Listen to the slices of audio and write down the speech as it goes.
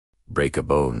Break a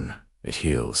bone, it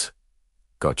heals.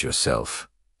 Cut yourself,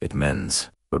 it mends.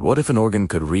 But what if an organ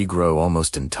could regrow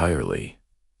almost entirely,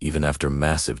 even after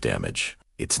massive damage?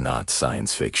 It's not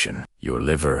science fiction. Your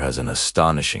liver has an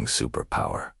astonishing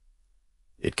superpower.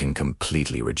 It can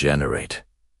completely regenerate,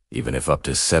 even if up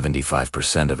to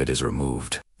 75% of it is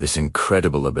removed. This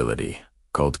incredible ability,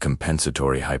 called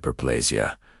compensatory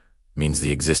hyperplasia, means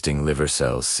the existing liver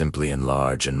cells simply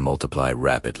enlarge and multiply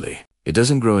rapidly. It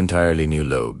doesn't grow entirely new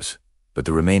lobes, but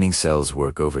the remaining cells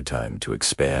work overtime to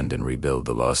expand and rebuild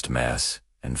the lost mass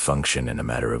and function in a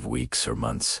matter of weeks or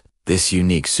months. This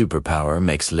unique superpower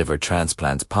makes liver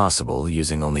transplants possible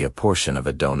using only a portion of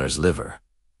a donor's liver,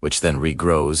 which then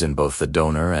regrows in both the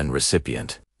donor and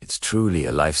recipient. It's truly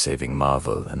a life-saving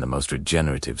marvel and the most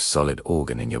regenerative solid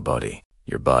organ in your body.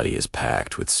 Your body is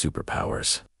packed with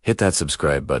superpowers. Hit that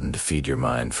subscribe button to feed your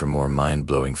mind for more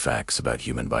mind-blowing facts about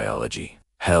human biology,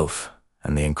 health,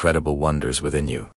 and the incredible wonders within you.